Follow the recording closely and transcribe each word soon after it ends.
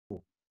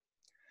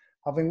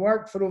Having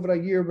worked for over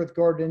a year with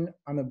Gordon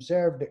and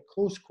observed at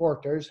close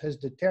quarters his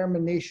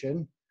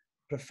determination,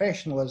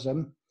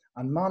 professionalism,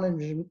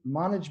 and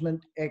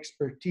management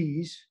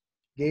expertise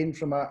gained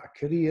from a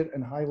career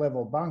in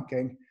high-level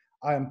banking,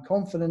 I am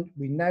confident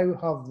we now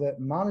have the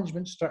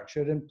management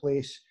structure in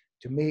place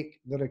to make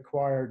the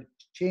required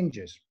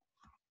changes.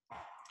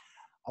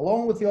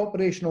 Along with the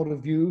operational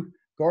review,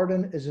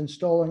 Gordon is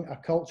installing a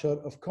culture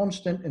of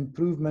constant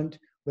improvement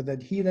with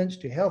adherence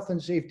to health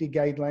and safety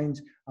guidelines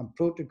and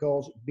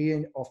protocols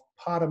being of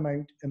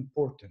paramount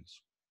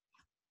importance.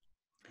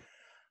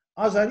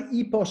 As our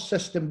EPOS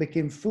system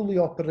became fully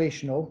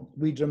operational,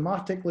 we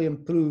dramatically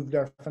improved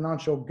our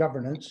financial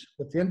governance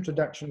with the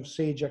introduction of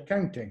Sage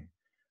Accounting,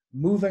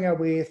 moving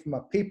away from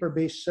a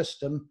paper-based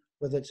system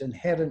with its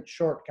inherent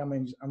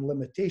shortcomings and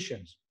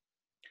limitations.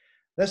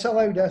 This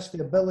allowed us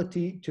the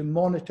ability to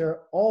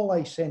monitor all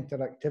Ice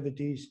Centre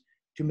activities,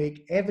 to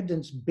make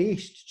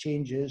evidence-based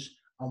changes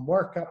and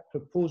work up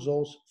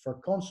proposals for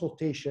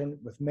consultation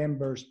with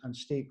members and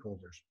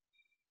stakeholders.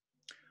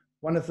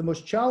 One of the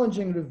most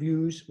challenging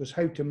reviews was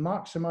how to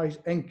maximise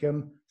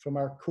income from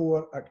our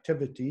core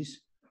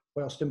activities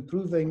whilst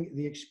improving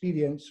the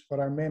experience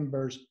for our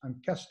members and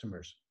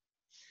customers.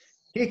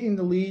 Taking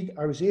the lead,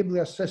 I was ably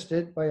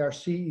assisted by our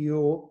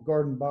CEO,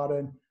 Gordon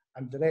Barron,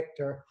 and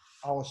Director,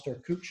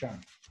 Alistair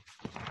Cruikshank.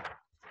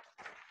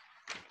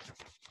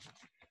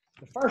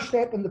 The first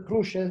step in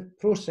the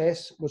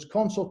process was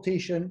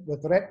consultation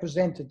with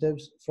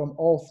representatives from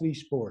all three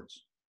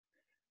sports.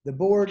 The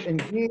board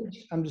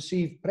engaged and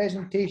received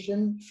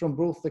presentations from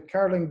both the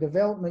Curling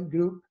Development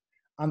Group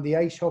and the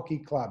ice hockey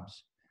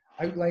clubs,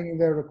 outlining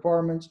their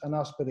requirements and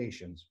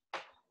aspirations.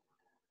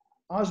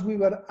 As we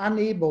were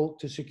unable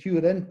to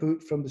secure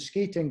input from the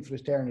skating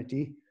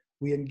fraternity,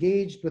 we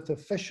engaged with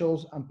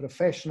officials and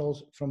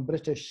professionals from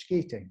British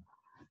skating.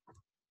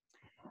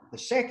 The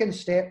second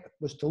step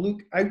was to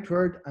look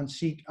outward and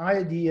seek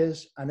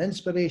ideas and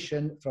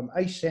inspiration from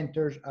ice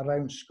centres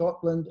around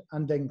Scotland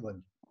and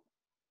England.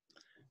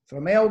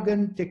 From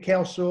Elgin to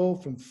Kelso,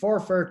 from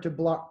Forfar to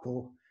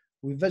Blackpool,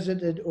 we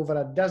visited over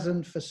a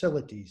dozen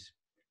facilities,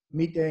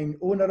 meeting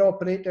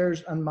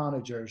owner-operators and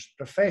managers,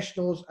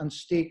 professionals and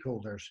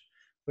stakeholders,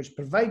 which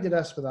provided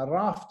us with a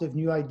raft of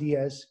new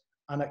ideas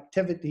and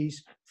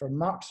activities for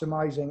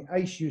maximising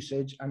ice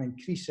usage and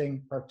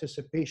increasing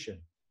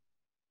participation.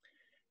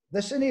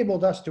 This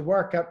enabled us to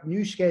work up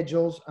new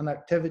schedules and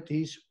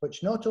activities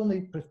which not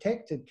only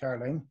protected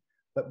curling,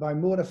 but by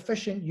more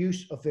efficient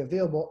use of the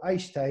available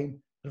ice time,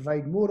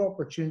 provide more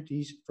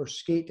opportunities for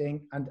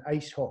skating and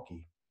ice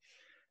hockey.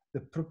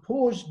 The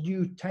proposed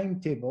new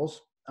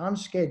timetables and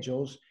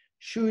schedules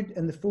should,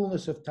 in the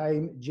fullness of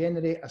time,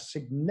 generate a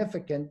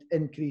significant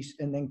increase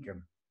in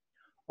income.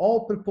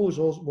 All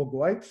proposals will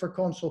go out for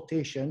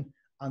consultation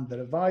and the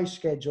revised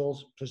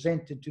schedules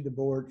presented to the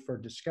board for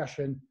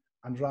discussion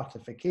and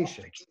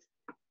ratification.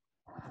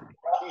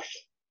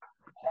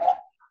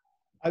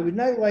 I would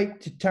now like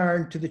to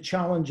turn to the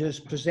challenges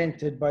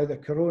presented by the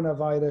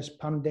coronavirus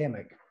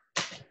pandemic.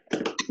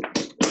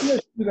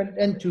 As we went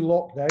into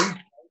lockdown,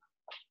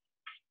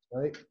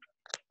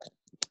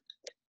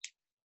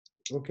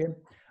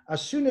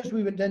 As soon as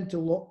we went into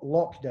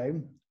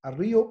lockdown, a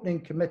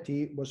reopening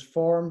committee was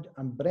formed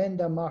and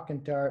Brenda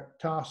McIntyre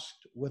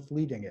tasked with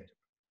leading it.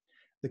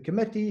 The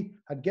committee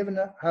had given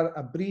her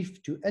a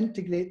brief to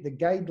integrate the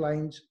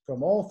guidelines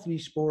from all three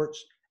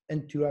sports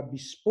into a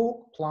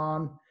bespoke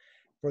plan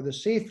for the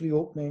safe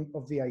reopening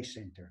of the Ice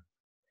Centre.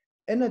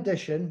 In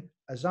addition,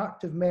 as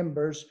active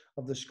members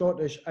of the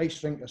Scottish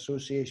Ice Rink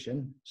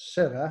Association,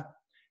 CIRA,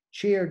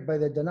 chaired by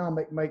the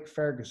dynamic Mike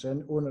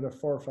Ferguson, owner of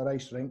Forfar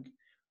Ice Rink,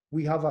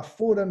 we have a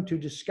forum to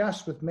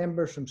discuss with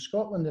members from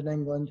Scotland and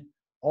England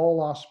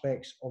all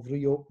aspects of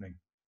reopening.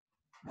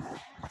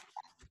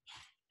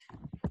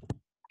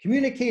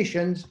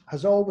 Communications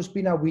has always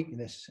been a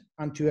weakness,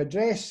 and to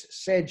address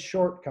said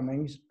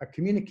shortcomings, a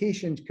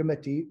communications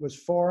committee was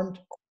formed.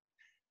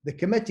 The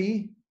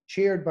committee,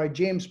 chaired by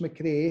James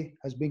McRae,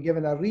 has been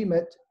given a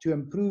remit to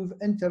improve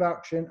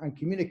interaction and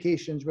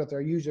communications with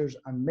our users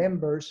and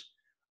members,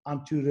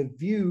 and to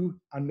review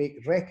and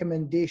make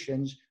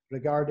recommendations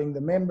regarding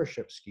the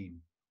membership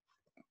scheme.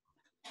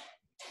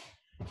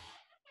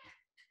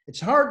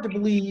 It's hard to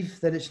believe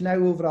that it's now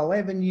over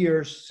 11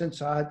 years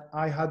since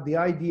I had the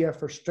idea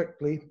for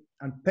Strictly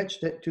and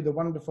pitched it to the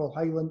wonderful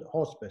Highland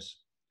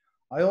Hospice.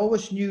 I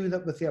always knew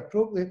that with the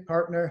appropriate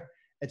partner,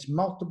 its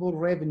multiple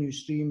revenue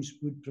streams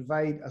would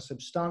provide a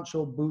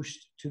substantial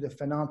boost to the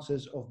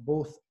finances of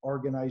both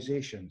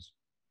organisations.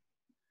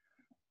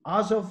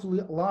 As of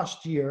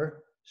last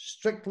year,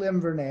 Strictly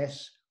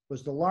Inverness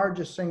was the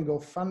largest single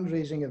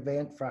fundraising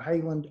event for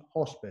Highland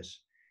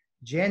Hospice,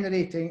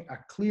 generating a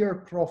clear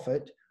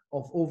profit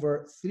of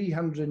over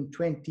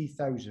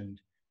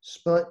 320,000,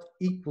 split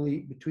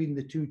equally between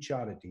the two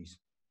charities.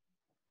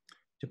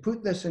 To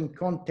put this in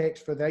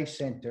context for the Ice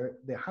Centre,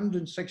 the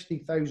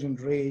 160,000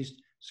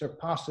 raised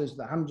surpasses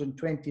the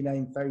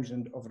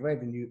 129,000 of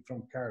revenue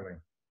from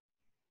curling.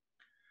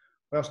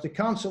 Whilst the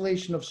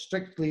cancellation of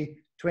Strictly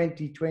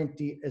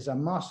 2020 is a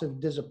massive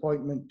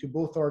disappointment to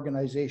both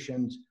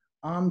organisations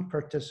and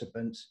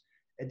participants.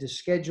 It is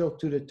scheduled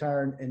to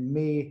return in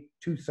May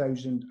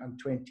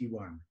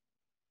 2021.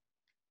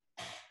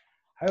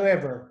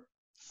 However,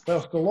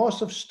 whilst the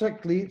loss of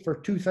Strictly for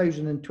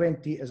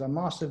 2020 is a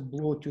massive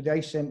blow to the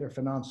Ice Centre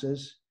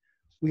finances,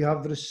 we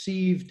have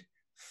received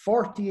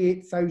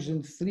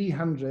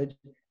 48,300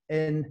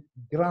 in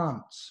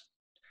grants.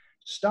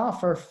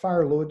 Staff are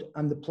furloughed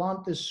and the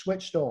plant is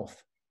switched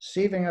off,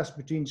 saving us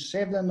between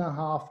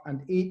 £7,500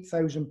 and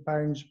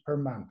 £8,000 per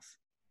month.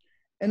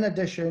 In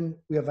addition,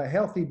 we have a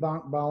healthy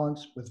bank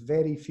balance with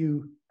very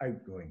few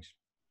outgoings.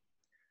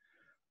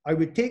 I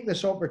would take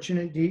this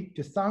opportunity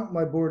to thank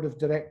my board of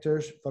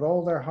directors for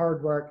all their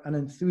hard work and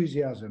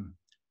enthusiasm,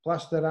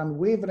 plus their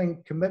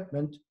unwavering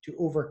commitment to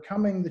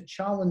overcoming the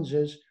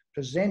challenges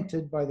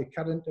presented by the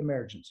current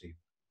emergency.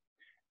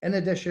 In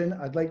addition,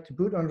 I'd like to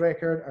put on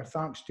record our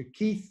thanks to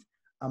Keith,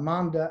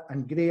 Amanda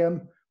and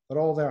Graham for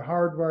all their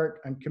hard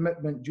work and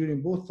commitment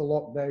during both the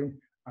lockdown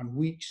and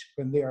weeks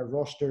when they are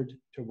rostered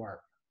to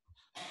work.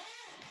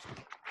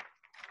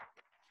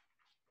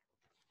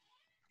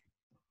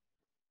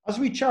 As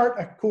we chart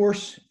a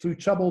course through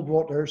troubled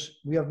waters,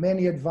 we have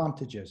many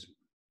advantages.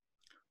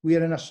 We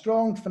are in a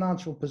strong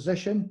financial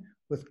position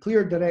with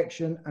clear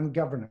direction and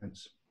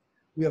governance.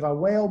 We have a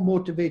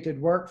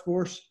well-motivated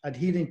workforce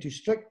adhering to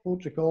strict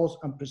protocols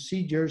and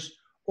procedures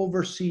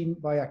overseen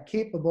by a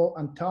capable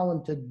and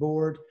talented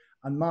board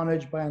and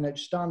managed by an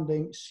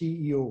outstanding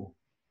CEO.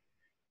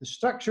 The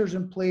structures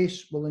in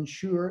place will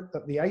ensure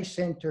that the Ice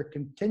Centre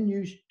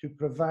continues to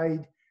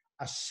provide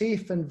a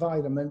safe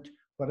environment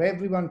where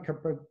everyone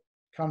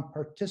can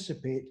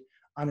participate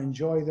and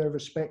enjoy their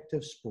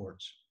respective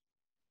sports.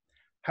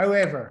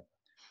 However,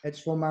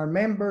 it's from our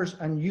members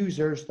and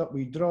users that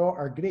we draw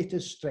our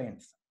greatest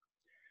strength.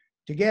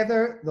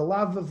 Together, the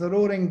love of the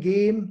roaring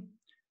game,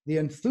 the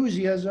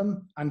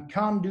enthusiasm and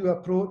can-do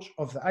approach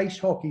of the ice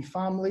hockey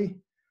family,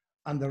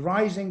 and the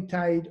rising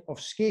tide of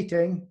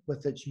skating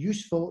with its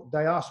useful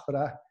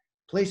diaspora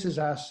places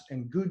us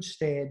in good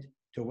stead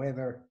to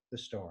weather the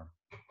storm.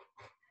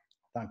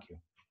 Thank you.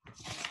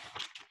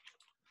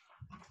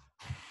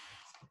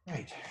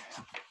 Right,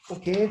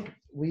 okay,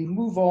 we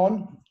move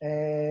on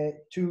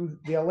to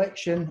the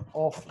election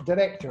of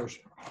directors.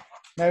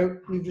 Now,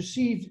 we've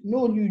received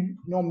no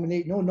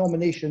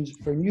nominations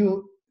for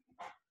new,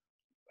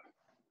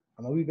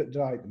 I'm a wee bit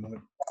dry at the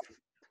moment.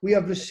 We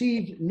have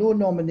received no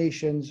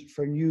nominations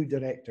for new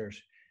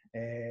directors,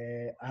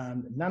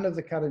 and none of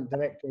the current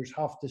directors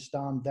have to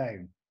stand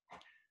down.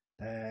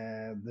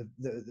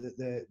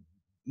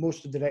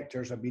 Most of the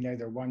directors have been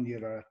either 1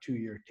 year or a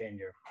 2-year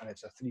tenure, and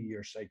it's a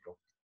 3-year cycle.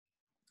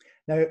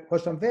 Now,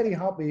 whilst I'm very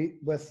happy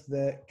with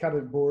the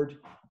current board,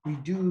 we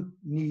do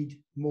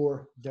need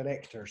more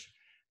directors.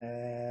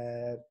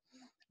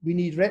 We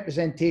need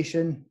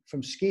representation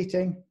from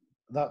skating.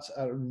 That's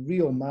a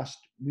real must.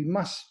 We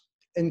must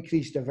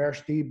increase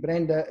diversity.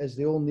 Brenda is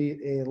the only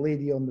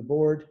lady on the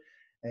board,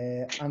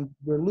 and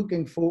we're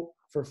looking for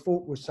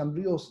folk with some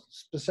real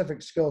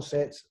specific skill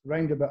sets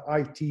round about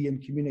IT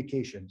and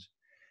communications.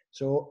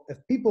 So if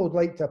people would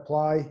like to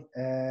apply,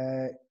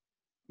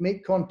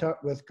 make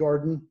contact with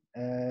Gordon,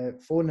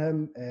 phone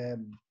him,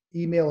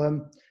 email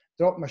him,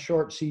 drop him a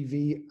short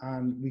CV,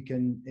 and we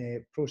can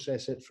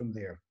process it from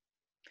there.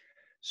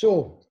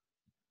 So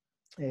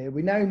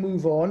we now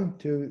move on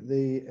to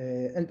the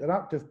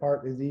interactive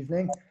part of the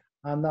evening,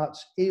 and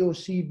that's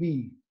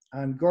AOCB.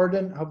 And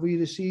Gordon, have we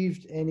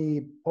received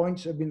any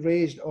points that have been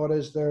raised, or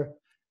is there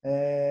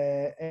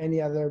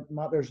any other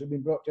matters that have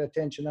been brought to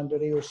attention under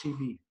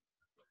AOCB?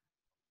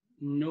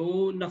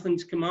 No,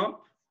 nothing's come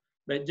up.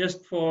 But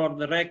just for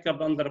the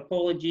record, under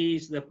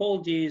apologies, the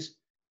apologies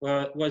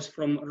was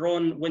from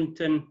Ron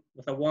Winton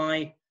with a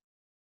Y,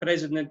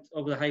 President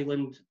of the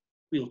Highland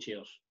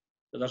Wheelchairs.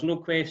 So there's no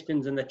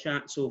questions in the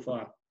chat so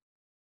far.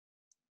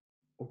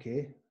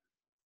 Okay.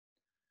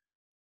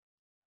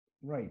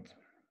 Right.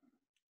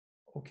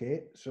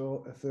 Okay,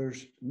 so if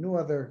there's no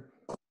other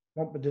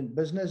competent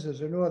business, is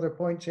there no other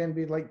points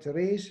anybody'd like to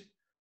raise?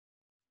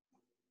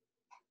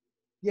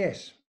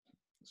 Yes.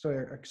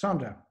 So,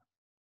 Sandra.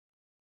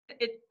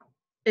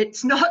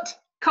 It's not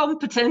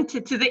competent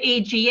to the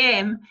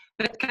AGM,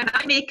 but can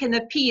I make an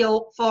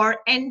appeal for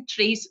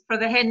entries for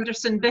the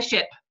Henderson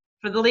Bishop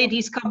for the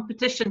ladies'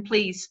 competition,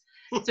 please?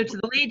 So to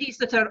the ladies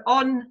that are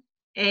on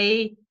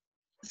a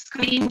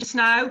screen just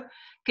now,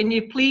 can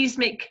you please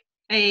make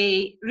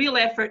a real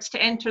efforts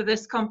to enter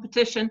this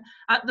competition?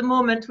 At the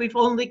moment, we've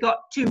only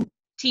got 2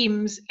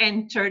 teams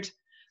entered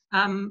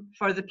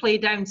for the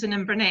Playdowns in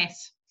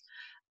Inverness.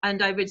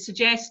 And I would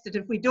suggest that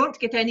if we don't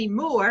get any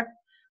more,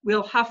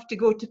 we'll have to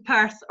go to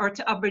Perth or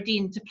to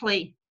Aberdeen to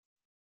play.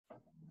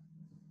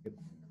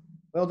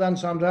 Well done,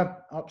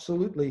 Sandra.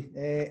 Absolutely.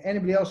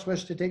 Anybody else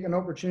wish to take an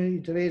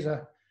opportunity to raise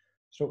a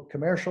sort of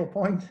commercial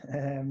point,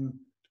 to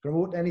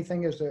promote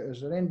anything? Is there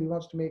anybody who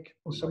wants to make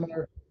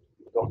similar?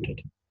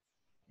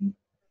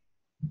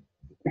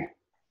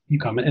 You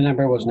comment the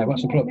number, wasn't it?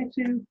 What's the problem?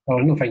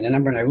 Oh, we'll find the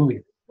number now, will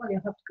we? Well,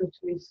 you'll have to go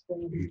to his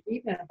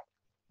email.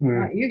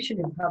 Mm. You should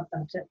have had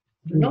that.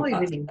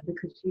 Annoying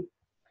because you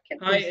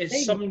kept Hi, on is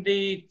saying-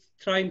 somebody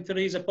trying to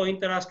raise a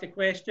point or ask a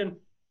question?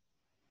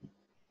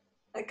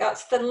 I think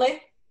that's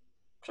Finlay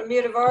from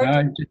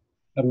Muirvard.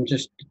 I'm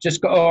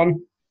just got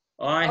on.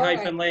 Aye, All hi, right.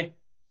 Finlay.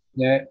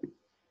 Yeah,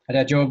 had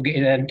a job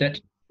getting into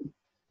it.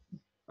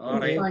 All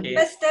right, Fine. okay.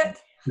 Missed it.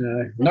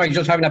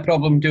 Nigel's having a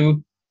problem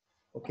too.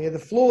 Okay, the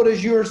floor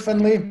is yours,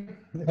 Finlay.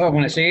 I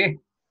want to say.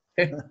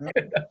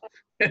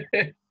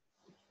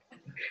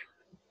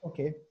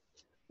 Okay.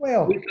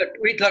 Well,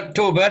 Wait till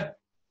October.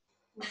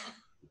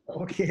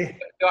 okay.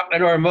 Back to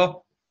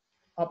normal.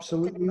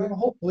 Absolutely. Well,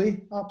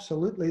 hopefully,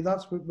 absolutely.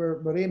 That's what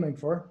we're aiming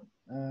for.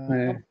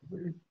 Yeah.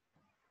 Absolutely.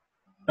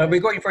 Are we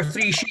going for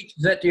 3 sheets?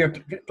 Is it you're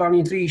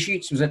planning 3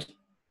 sheets? Was it?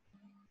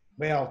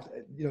 Well,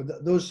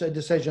 those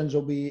decisions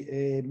will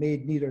be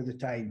made nearer the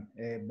time,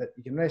 but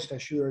you can rest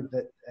assured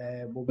that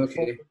we'll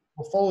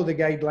follow the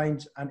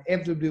guidelines, and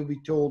everybody will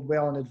be told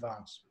well in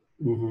advance.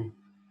 Mm-hmm.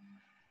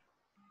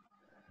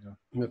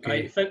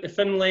 Okay. Right,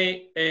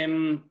 Finlay,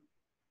 I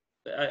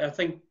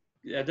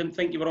didn't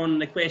think you were on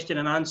the question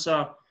and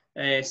answer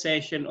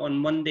session on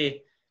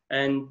Monday,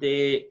 and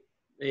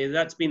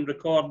that's been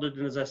recorded.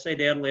 And as I said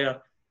earlier,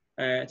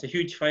 it's a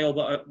huge file,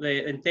 but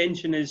the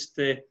intention is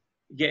to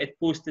get it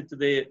posted to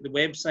the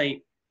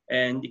website,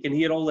 and you can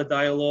hear all the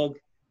dialogue.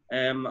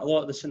 A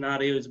lot of the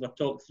scenarios were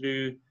talked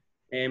through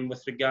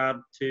with regard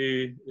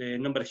to the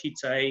number of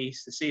sheets of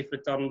ice, the safe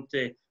return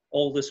to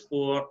all the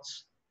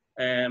sports,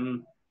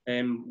 the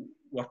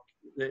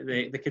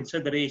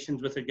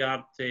considerations with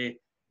regard to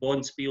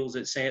bond spiels,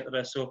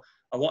 etc. So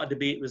a lot of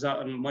debate was that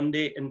on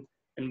Monday, and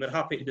we're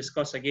happy to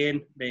discuss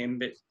again,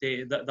 but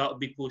that'll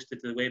be posted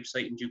to the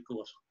website in due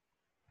course.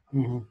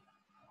 Mm-hmm.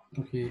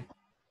 Okay.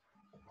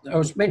 I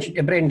was mentioning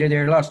to Brenda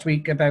there last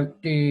week about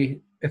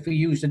if we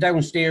use the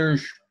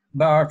downstairs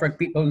bar for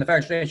people in the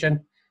first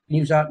session,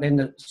 use that, then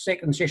the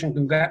second session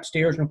can go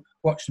upstairs and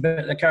watch a bit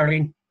of the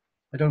caroling.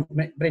 I don't.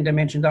 Brenda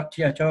mentioned that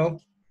to you at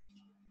all.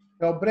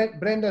 Well,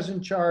 Brenda's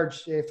in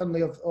charge,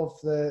 Finlay, of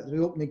the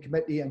reopening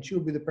committee, and she'll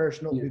be the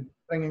person who'll be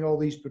bringing all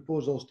these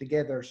proposals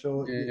together.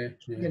 So you're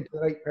speaking to the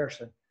right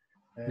person.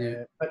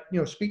 But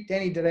speak to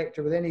any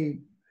director with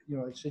any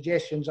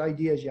suggestions,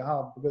 ideas you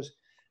have, because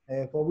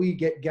while we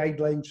get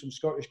guidelines from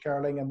Scottish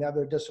Caroling and the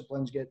other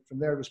disciplines get from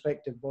their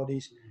respective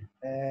bodies,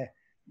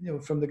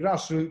 from the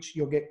grassroots,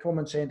 you'll get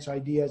common sense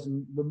ideas,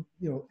 and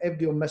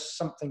everybody will miss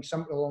something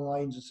simple along the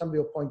lines, and somebody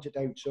will point it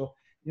out. So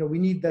we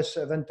need this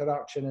sort of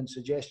interaction and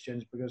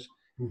suggestions, because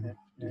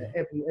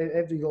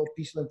every little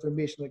piece of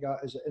information like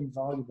that is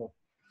invaluable.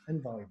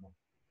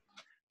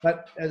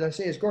 But as I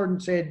say, as Gordon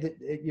said, that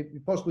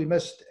you possibly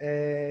missed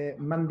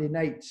Monday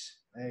night's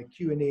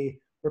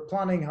Q&A. We're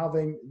planning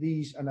having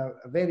these on a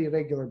very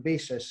regular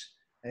basis,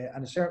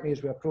 and certainly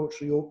as we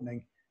approach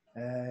reopening.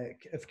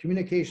 If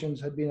communications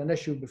had been an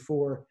issue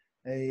before,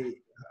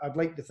 I'd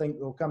like to think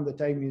there'll come the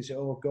time you say,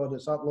 "Oh God,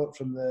 it's that lot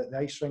from the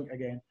ice rink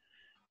again."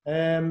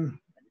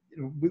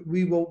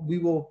 We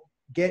will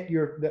get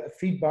the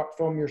feedback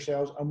from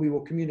yourselves, and we will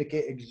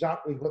communicate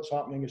exactly what's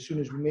happening as soon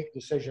as we make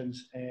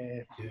decisions,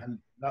 and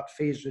that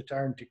phased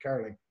return to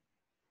caroling.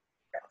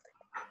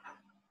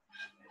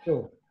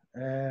 So,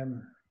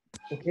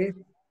 okay.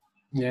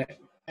 Yeah.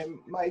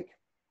 Mike.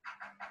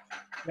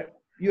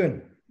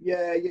 Ewan.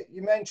 Yeah,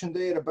 you mentioned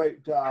there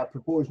about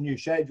proposed new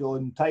schedule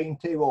and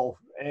timetable.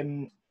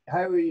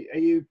 How are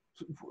you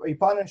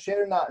planning on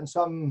sharing that in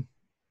some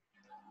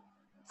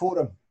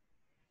forum?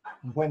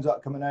 When's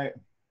that coming out?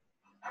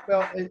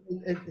 Well,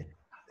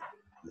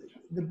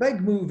 the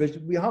big move is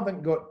we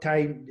haven't got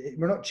time.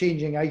 We're not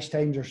changing ice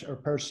times or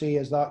per se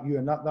as that,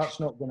 Ewan. That's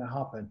not going to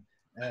happen.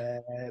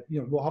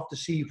 We'll have to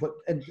see what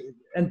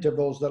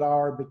intervals there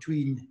are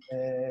between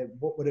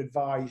what we're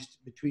advised,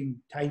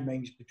 between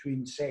timings,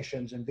 between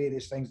sessions and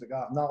various things like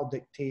that, and that'll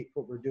dictate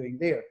what we're doing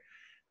there.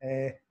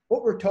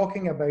 What we're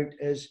talking about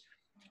is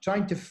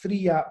trying to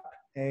free up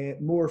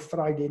more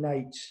Friday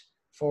nights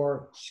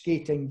for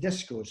skating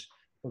discos,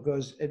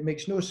 because it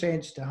makes no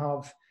sense to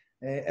have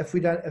if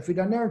we'd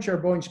done Nurture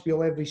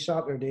Boinspiel every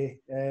Saturday,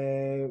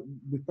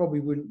 we probably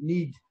wouldn't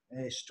need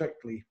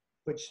Strictly,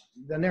 which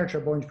the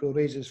Nurture Boinspiel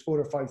raises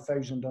 4,000 or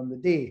 5,000 on the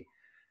day.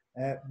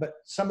 But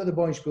some of the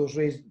Boinspiels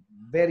raise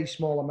very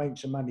small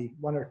amounts of money,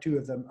 1 or 2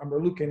 of them, and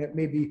we're looking at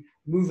maybe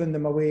moving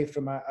them away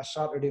from a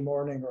Saturday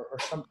morning or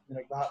something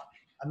like that.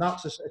 And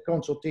that's a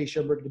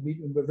consultation we're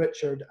meeting with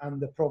Richard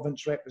and the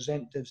province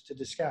representatives to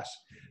discuss.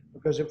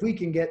 Because if we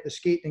can get the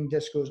skating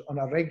discos on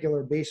a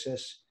regular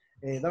basis,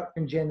 that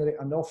can generate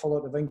an awful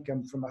lot of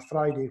income from a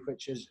Friday,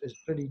 which is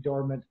pretty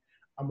dormant.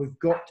 And we've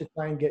got to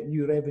try and get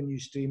new revenue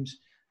streams.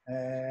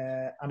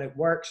 And it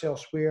works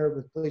elsewhere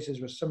with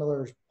places with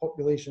similar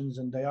populations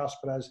and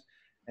diasporas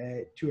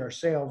to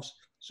ourselves.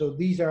 So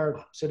these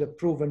are sort of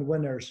proven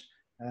winners.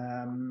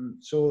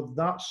 So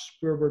that's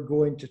where we're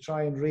going to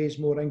try and raise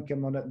more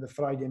income on it on the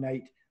Friday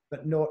night,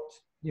 but not,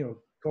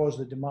 cause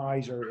the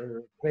demise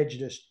or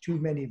prejudice too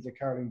many of the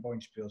caroling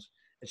Boinspiels.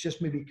 It's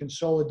just maybe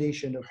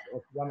consolidation of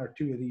 1 or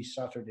 2 of these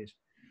Saturdays.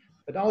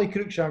 But Ali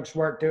Cruikshank's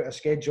worked out a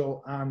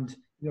schedule, and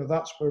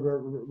that's where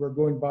we're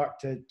going back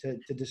to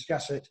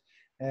discuss it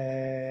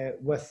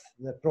with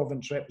the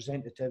province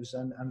representatives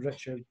and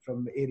Richard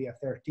from Area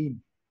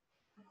 13.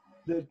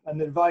 An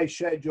advised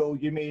schedule,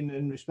 you mean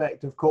in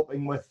respect of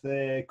coping with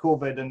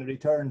COVID and the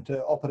return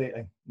to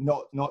operating,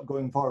 not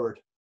going forward?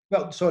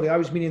 Well, sorry, I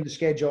was meaning the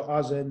schedule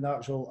as in the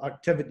actual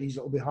activities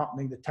that will be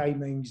happening, the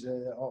timings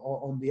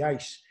on the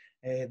ice.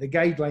 The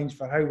guidelines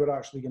for how we're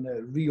actually going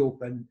to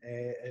reopen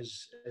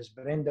is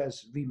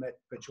Brenda's remit,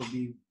 which will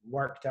be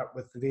worked out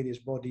with the various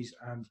bodies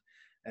and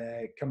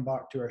come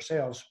back to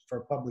ourselves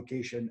for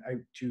publication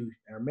out to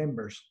our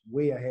members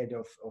way ahead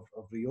of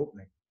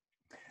reopening.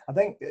 I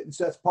think it's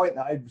this point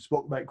that I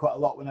spoke about quite a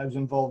lot when I was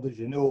involved, as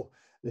you know,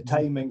 the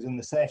timings and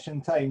the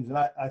session times. And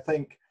I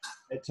think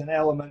it's an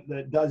element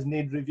that does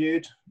need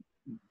reviewed.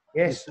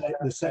 Yes.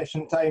 The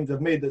session times,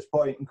 I've made this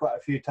point quite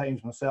a few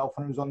times myself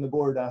when I was on the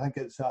board. I think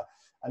it's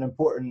an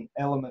important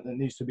element that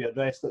needs to be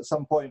addressed at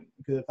some point,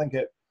 because I think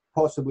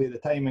possibly the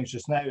timings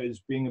just now is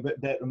being a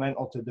bit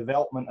detrimental to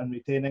development and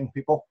retaining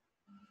people.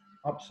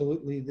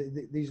 Absolutely.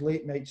 These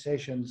late night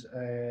sessions,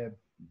 they're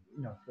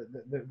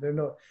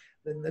not...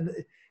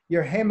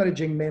 You're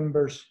hemorrhaging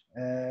members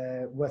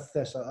with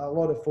this. A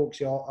lot of folks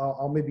say,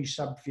 I'll maybe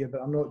sub for you,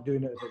 but I'm not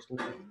doing it if it's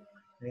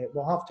late.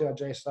 We'll have to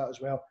address that as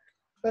well.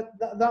 But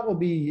that will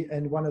be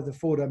in one of the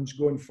forums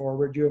going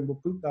forward, and we'll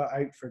put that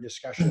out for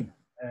discussion,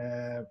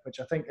 which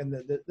I think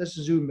this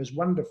Zoom is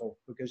wonderful,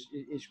 because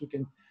we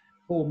can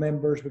poll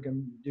members, we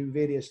can do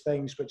various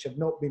things which have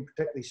not been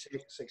particularly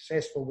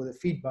successful with the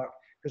feedback,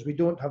 because we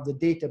don't have the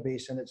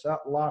database, and it's that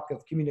lack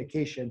of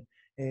communication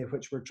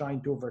which we're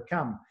trying to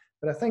overcome.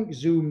 But I think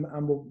Zoom,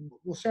 and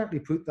we'll certainly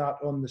put that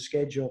on the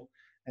schedule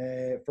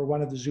for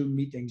one of the Zoom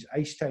meetings,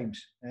 ice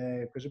times,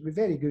 because it'd be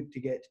very good to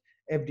get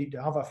everybody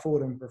to have a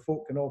forum where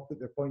folk can all put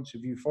their points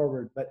of view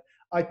forward. But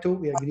I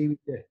totally agree with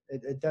you.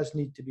 It does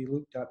need to be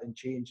looked at and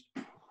changed.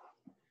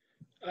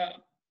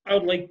 I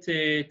would like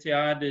to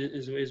add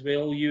as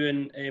well,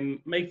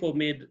 Ewan, Michael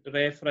made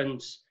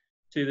reference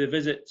to the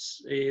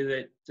visits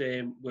that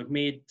we've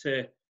made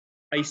to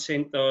ice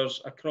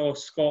centres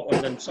across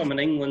Scotland and some in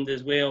England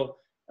as well,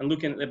 and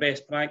looking at the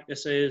best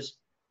practices.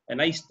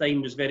 And ice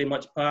time was very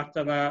much part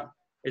of that,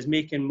 is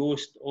making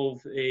most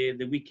of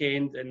the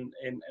weekend, and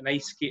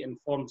ice skating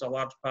forms a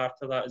large part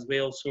of that as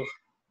well. So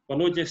we're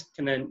not just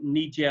kind of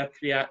knee-jerk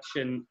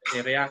reacting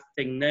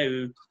now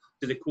to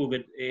the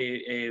COVID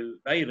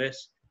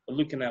virus. We're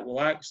looking at,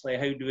 well, actually,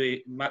 how do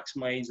we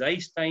maximise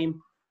ice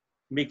time,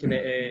 making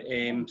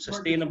it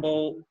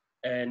sustainable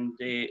and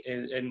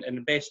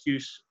the best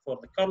use for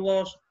the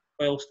curlers,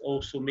 whilst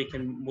also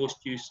making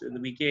most use of the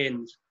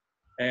weekends.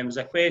 There's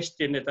a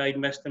question that I'd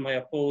missed, and my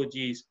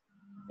apologies,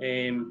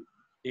 to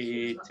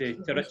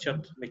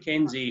Richard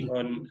Mackenzie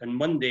on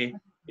Monday.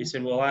 He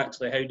said, well,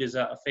 actually, how does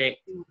that affect,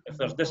 if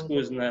there's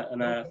discos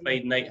on a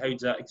Friday night, how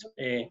does that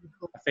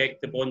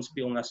affect the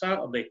Bonspiel on a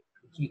Saturday?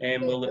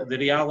 Well, the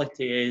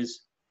reality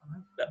is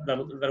that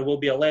there will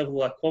be a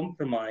level of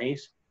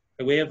compromise.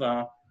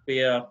 However,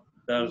 where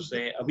there's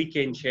a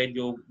weekend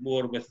schedule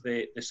more with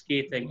the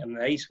skating and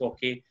the ice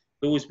hockey,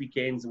 those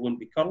weekends there won't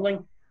be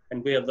curling.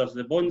 And where there's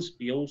the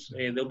Bonspiels,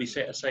 they'll be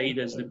set aside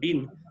as they've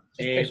been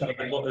for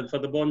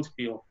the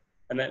Bonspiel.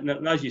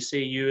 And as you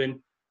say,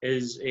 Ewan,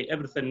 is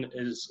everything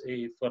is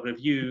for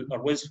review,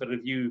 or was for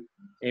review,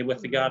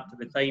 with regard to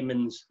the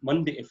timings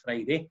Monday to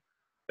Friday.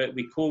 But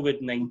with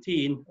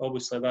COVID-19,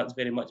 obviously that's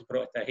very much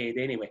brought it ahead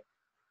anyway.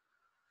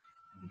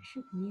 You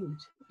should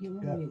mute.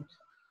 You're on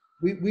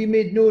mute. We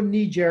made no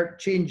knee-jerk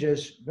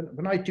changes.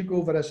 When I took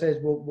over, I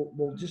said,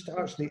 we'll just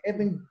actually,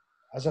 everything,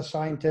 as a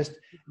scientist,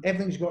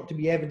 everything's got to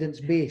be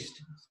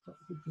evidence-based.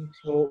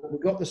 So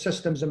we've got the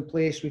systems in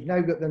place, we've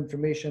now got the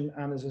information,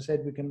 and as I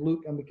said, we can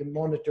look and we can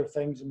monitor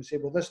things, and we say,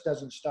 well, this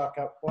doesn't stack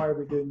up, why are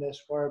we doing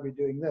this, why are we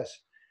doing this?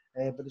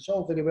 But it's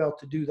all very well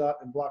to do that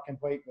in black and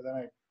white with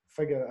a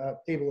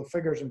table of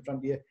figures in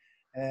front of you.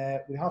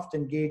 We have to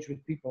engage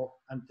with people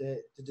and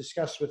to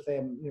discuss with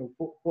them,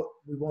 what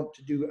we want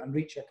to do and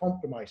reach a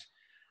compromise.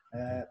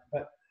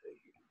 But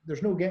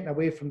there's no getting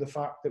away from the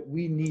fact that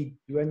we need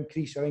to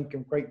increase our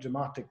income quite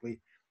dramatically,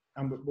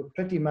 and we're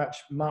pretty much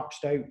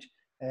maxed out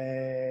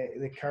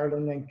the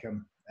curling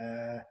income.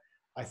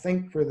 I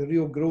think where the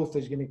real growth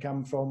is going to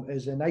come from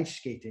is in ice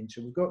skating.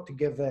 So we've got to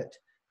give it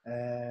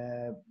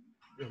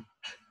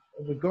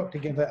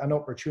an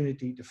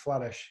opportunity to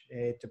flourish,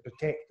 to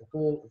protect the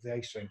whole of the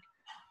ice rink.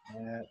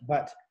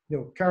 But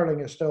curling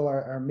is still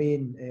our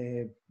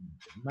main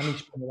money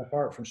spinner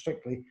apart from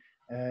Strictly.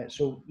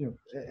 So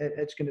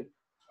it's going to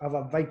have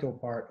a vital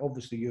part,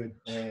 obviously,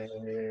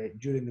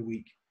 during the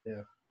week.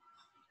 Yeah.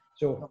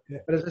 So,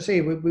 but as I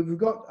say, we've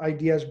got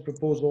ideas and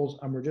proposals,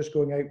 and we're just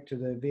going out to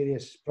the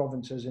various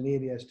provinces and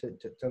areas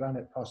to run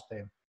it past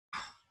them.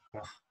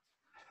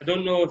 I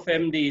don't know if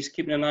MD is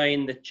keeping an eye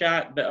in the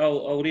chat, but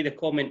I'll read a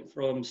comment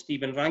from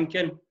Stephen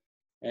Rankin.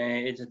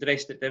 It's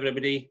addressed it to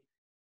everybody.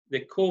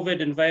 The COVID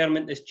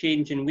environment is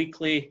changing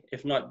weekly,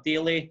 if not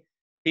daily.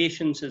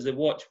 Patience is the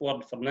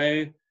watchword for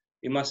now.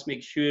 We must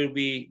make sure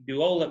we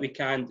do all that we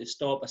can to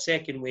stop a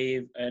second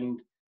wave and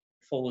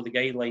follow the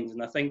guidelines.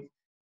 And I think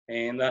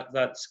And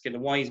that's kind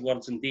of wise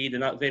words indeed,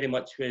 and that very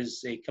much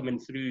was coming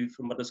through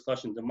from our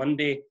discussions on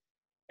Monday.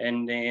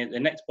 And the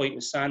next point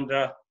was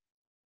Sandra.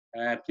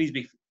 Please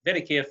be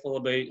very careful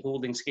about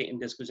holding skating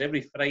discos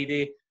every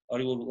Friday, or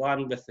you will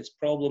land with this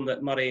problem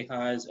that Murray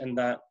has, in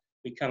that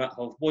we cannot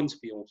have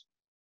bonspiels.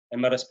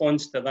 And my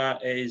response to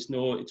that is,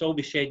 no, it's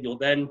always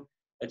scheduled in.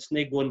 It's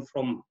not going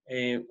from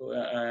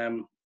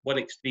one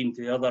extreme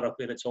to the other,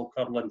 where it's all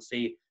curling,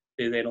 say,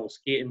 to then all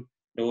skating.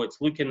 No, it's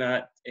looking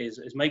at, as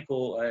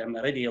Michael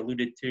already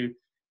alluded to,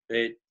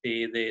 the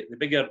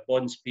bigger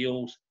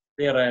bonspiels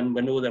therein.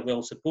 We know they're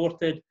well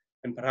supported,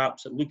 and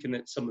perhaps looking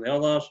at some of the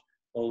others,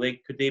 or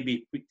could they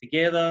be put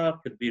together,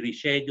 could be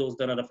rescheduled,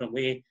 done a different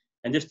way.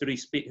 And just to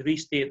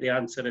restate the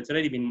answer, it's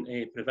already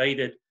been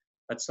provided.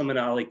 That's something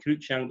that Ali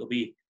Cruikshank will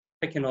be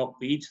picking up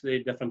with each of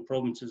the different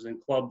provinces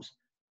and clubs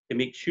to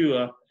make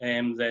sure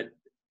that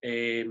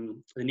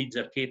the needs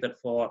are catered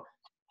for.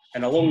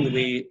 And along the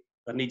way,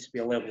 there needs to be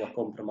a level of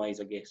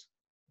compromise, I guess.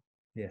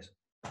 Yes.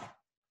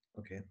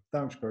 Okay.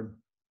 Thanks, Gordon.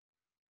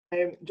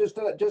 Just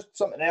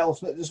something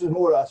else. This is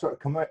more a sort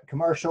of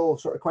commercial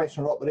sort of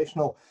question, or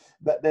operational.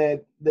 But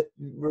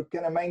we're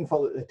kind of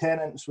mindful that the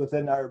tenants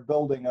within our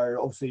building are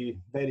obviously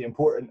very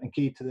important and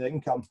key to the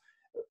income.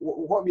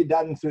 What have you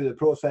done through the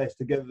process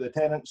to give the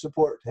tenants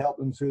support to help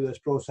them through this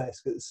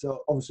process? It's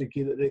obviously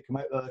key that they come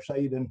out the other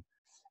side in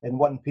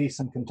one piece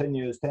and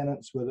continue as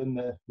tenants within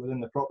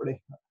the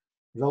property.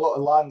 There's a lot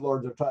of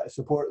landlords are trying to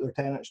support their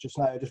tenants just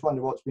now. I just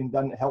wonder what's been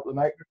done to help them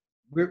out.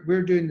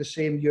 We're doing the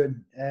same,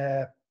 Ewan.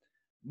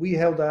 We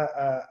held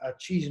a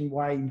cheese and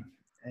wine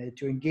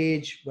to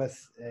engage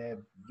with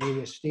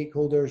various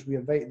stakeholders. We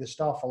invited the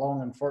staff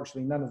along.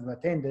 Unfortunately, none of them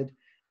attended.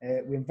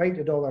 We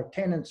invited all our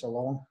tenants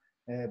along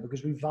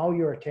because we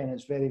value our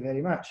tenants very,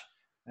 very much.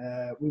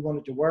 We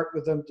wanted to work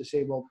with them to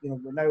say, well,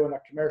 we're now on a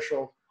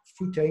commercial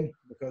footing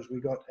because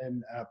we got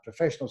in a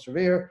professional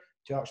surveyor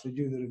to actually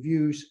do the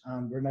reviews,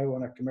 and we're now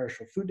on a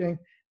commercial footing.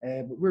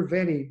 But we're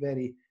very,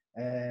 very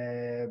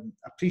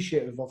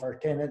appreciative of our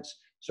tenants.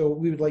 So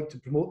we would like to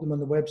promote them on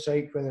the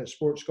website, whether it's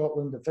Sport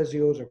Scotland, the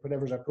physios, or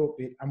whatever's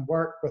appropriate, and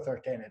work with our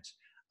tenants.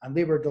 And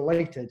they were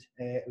delighted.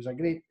 It was a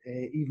great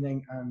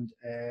evening, and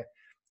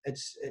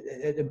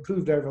it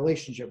improved our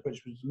relationship,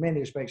 which was in many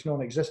respects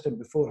non-existent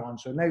beforehand.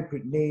 So now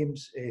put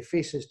names,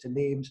 faces to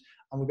names,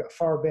 and we've got a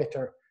far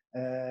better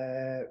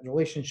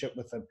relationship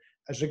with them.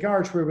 As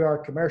regards where we are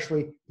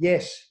commercially,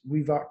 yes,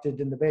 we've acted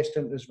in the best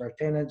interest of our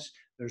tenants.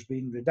 There's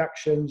been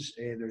reductions,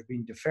 there's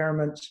been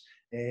deferments,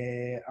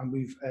 and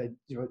we've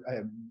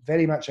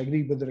very much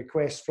agreed with the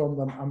requests from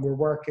them, and we're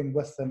working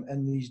with them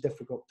in these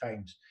difficult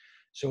times.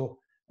 So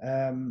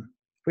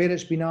where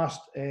it's been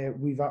asked,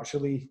 we've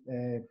actually,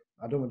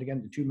 I don't want to get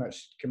into too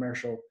much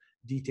commercial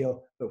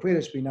detail, but where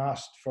it's been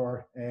asked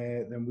for,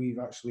 then we've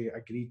actually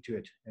agreed to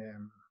it.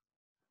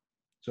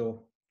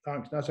 So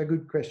thanks, that's a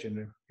good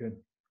question. Good.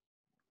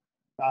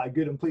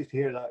 Good, I'm pleased to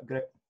hear that.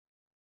 Great.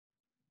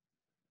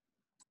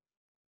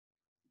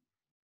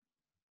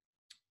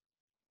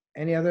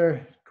 Any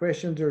other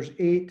questions? There's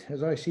 8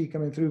 as I see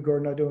coming through,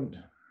 Gordon. I don't.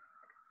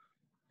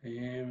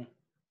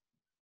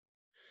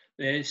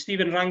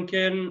 Stephen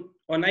Rankin,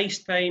 on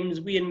ice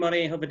times, we in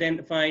Murray have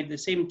identified the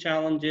same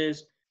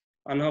challenges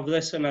and have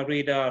this on our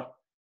radar.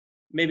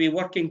 Maybe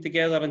working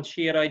together and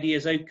share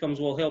ideas, outcomes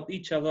will help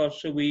each other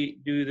so we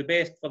do the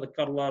best for the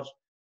curlers,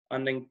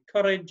 and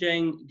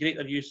encouraging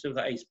greater use of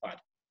the ice pad.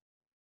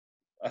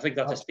 I think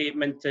that's a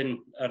statement and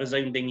a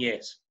resounding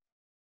yes.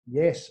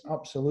 Yes,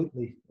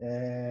 absolutely.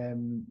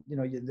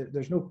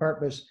 There's no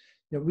purpose.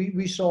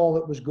 We saw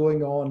what was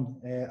going on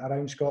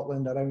around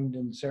Scotland, around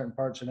in certain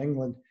parts in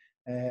England,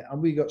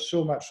 and we got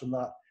so much from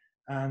that.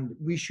 And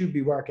we should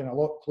be working a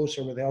lot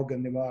closer with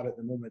Elgin than we are at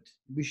the moment.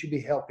 We should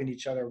be helping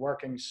each other,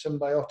 working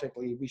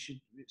symbiotically. We should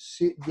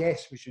say,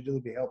 yes, we should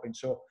really be helping.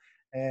 So,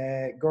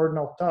 Gordon,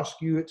 I'll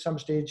task you at some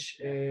stage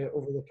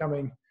over the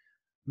coming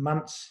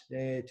months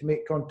to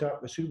make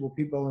contact with suitable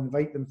people,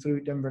 invite them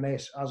through to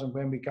Inverness as and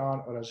when we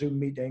can, or a Zoom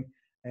meeting,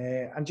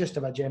 and just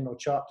have a general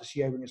chat to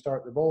see how we can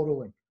start the ball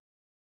rolling.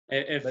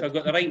 If I've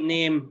got the right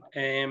name,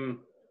 and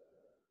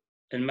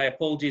my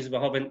apologies if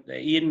I haven't,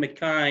 Ian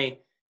Mackay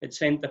had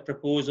sent a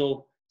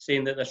proposal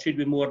saying that there should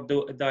be more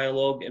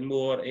dialogue and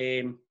more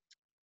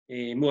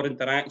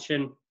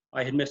interaction.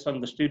 I had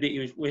misunderstood it. He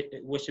was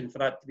wishing for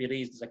that to be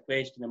raised as a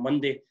question on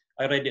Monday.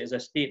 I read it as a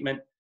statement.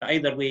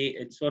 Either way,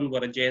 it's on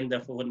our agenda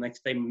for the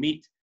next time we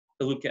meet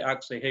to look at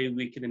actually how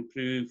we can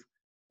improve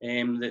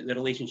the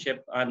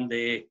relationship and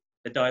the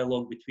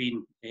dialogue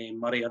between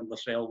Murray and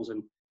ourselves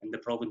and the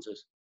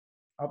provinces.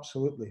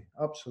 Absolutely,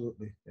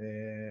 absolutely.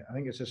 I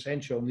think it's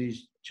essential in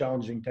these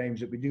challenging times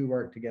that we do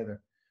work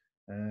together,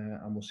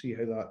 and we'll see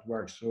how that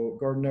works. So,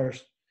 Gordon,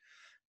 there's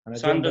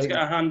Sandra's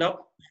got her hand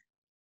up.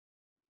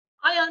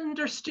 I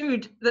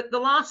understood that the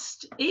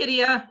last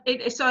Area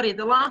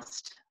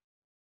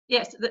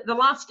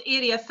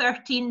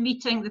 13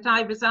 meeting that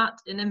I was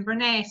at in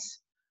Inverness,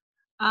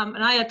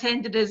 and I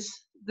attended as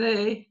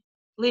the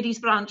ladies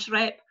branch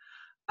rep,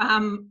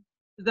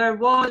 there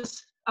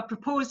was a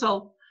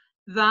proposal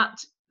that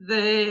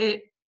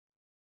the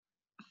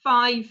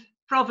 5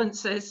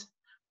 provinces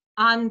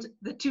and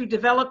the 2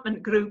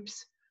 development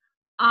groups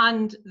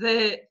and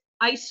the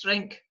ice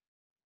rink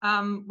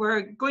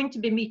were going to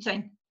be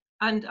meeting.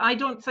 And I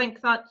don't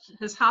think that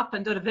has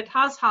happened, or if it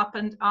has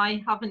happened,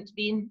 I haven't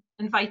been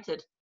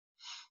invited.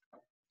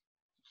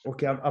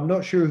 Okay, I'm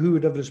not sure who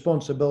would have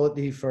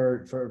responsibility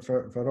for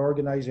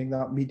organising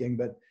that meeting,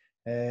 but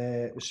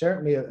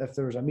certainly if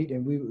there was a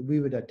meeting, we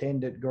would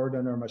attend it.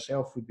 Gordon or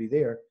myself would be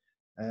there.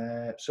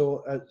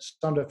 So,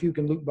 Sandra, if you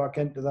can look back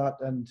into that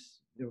and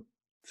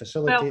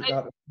facilitate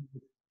that.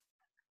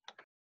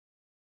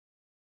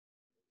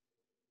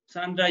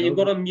 Sandra, you've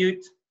got on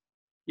mute.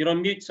 You're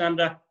on mute,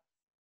 Sandra.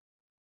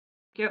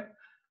 Yep.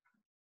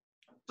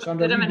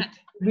 Sandra, Wait a minute.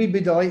 we'd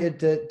be delighted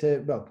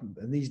to, well,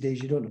 in these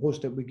days you don't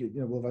host it, we could,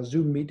 we'll have a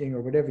Zoom meeting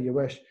or whatever you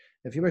wish.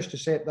 If you wish to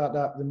set that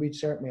up, then we'd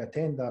certainly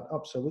attend that,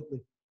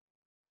 absolutely.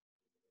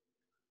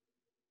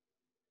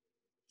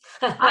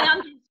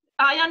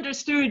 I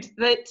understood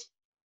that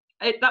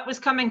that was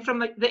coming from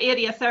the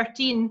Area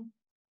 13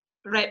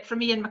 rep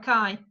from Ian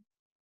Mackay.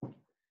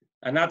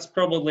 And that's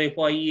probably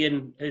why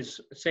Ian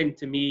has sent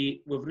to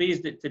me, we've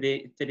raised it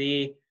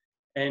today,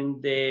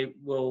 and we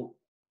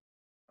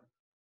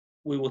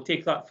will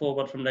take that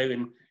forward from now.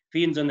 And if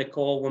Ian's on the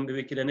call, when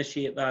we can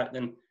initiate that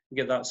and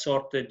get that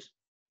sorted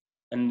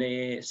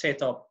and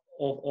set up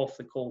off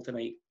the call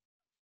tonight.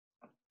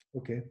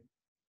 Okay,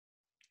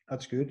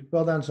 that's good.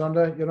 Well done,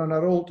 Sandra. You're on a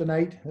roll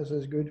tonight. This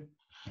is good.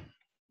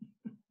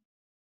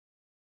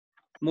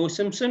 Mo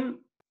Simpson,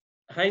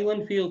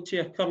 Highland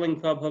Wheelchair Curling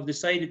Club have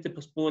decided to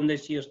postpone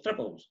this year's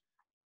triples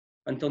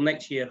until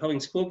next year. Having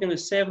spoken with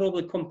several of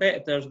the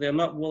competitors, they are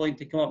not willing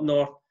to come up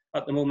north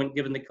at the moment,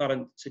 given the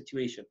current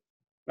situation.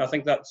 I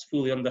think that's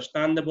fully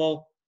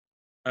understandable.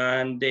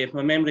 And if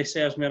my memory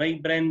serves me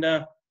right,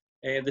 Brenda,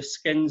 the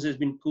skins has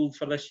been pulled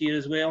for this year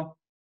as well.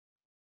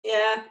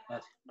 Yeah,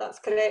 that's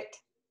correct.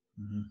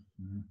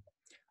 Mm-hmm.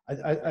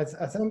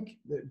 I think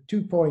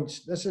 2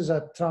 points. This is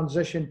a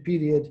transition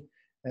period,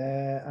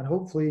 and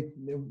hopefully,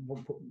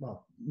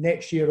 well,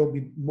 next year will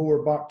be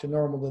more back to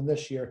normal than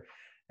this year.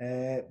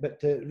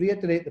 But to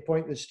reiterate the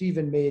point that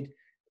Stephen made,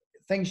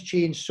 things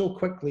change so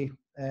quickly.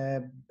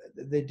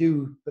 They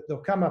do, but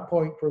there'll come a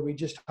point where we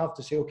just have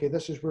to say, okay,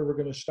 this is where we're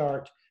going to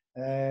start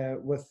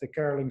with the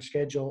curling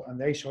schedule and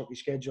the ice hockey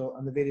schedule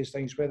and the various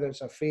things, whether it's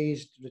a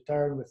phased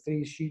return with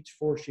 3 sheets,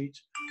 4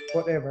 sheets,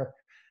 whatever.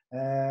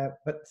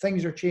 But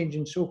things are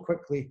changing so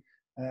quickly.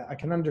 I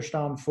can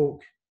understand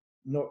folk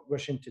not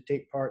wishing to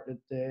take part at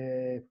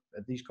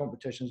these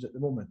competitions at the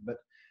moment, but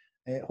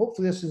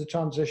hopefully this is a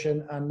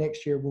transition, and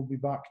next year we'll be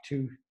back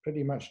to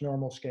pretty much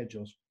normal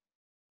schedules.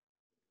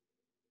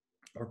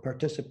 Or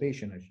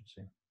participation, I should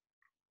say.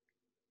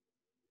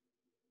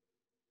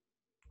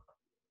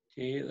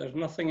 Okay, there's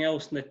nothing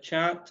else in the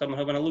chat. I'm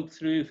having a look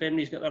through if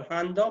anybody's got their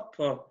hand up,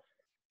 or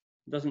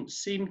doesn't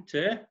seem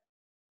to.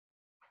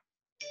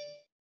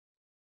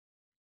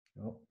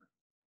 No.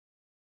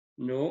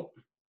 No.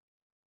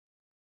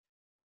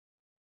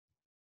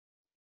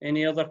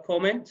 Any other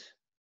comment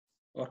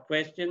or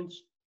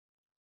questions?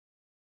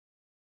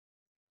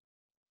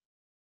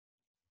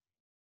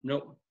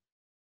 No.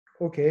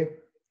 Okay.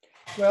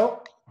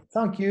 Well,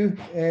 thank you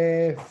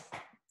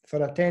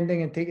for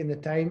attending and taking the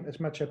time. It's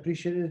much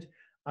appreciated.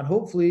 And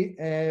hopefully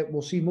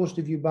we'll see most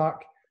of you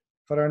back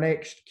for our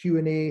next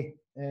Q&A,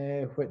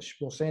 which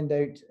we'll send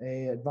out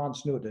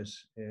advance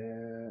notice.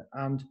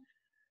 And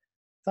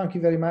thank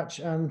you very much,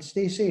 and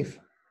stay safe.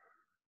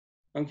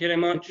 Thank you very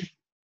much.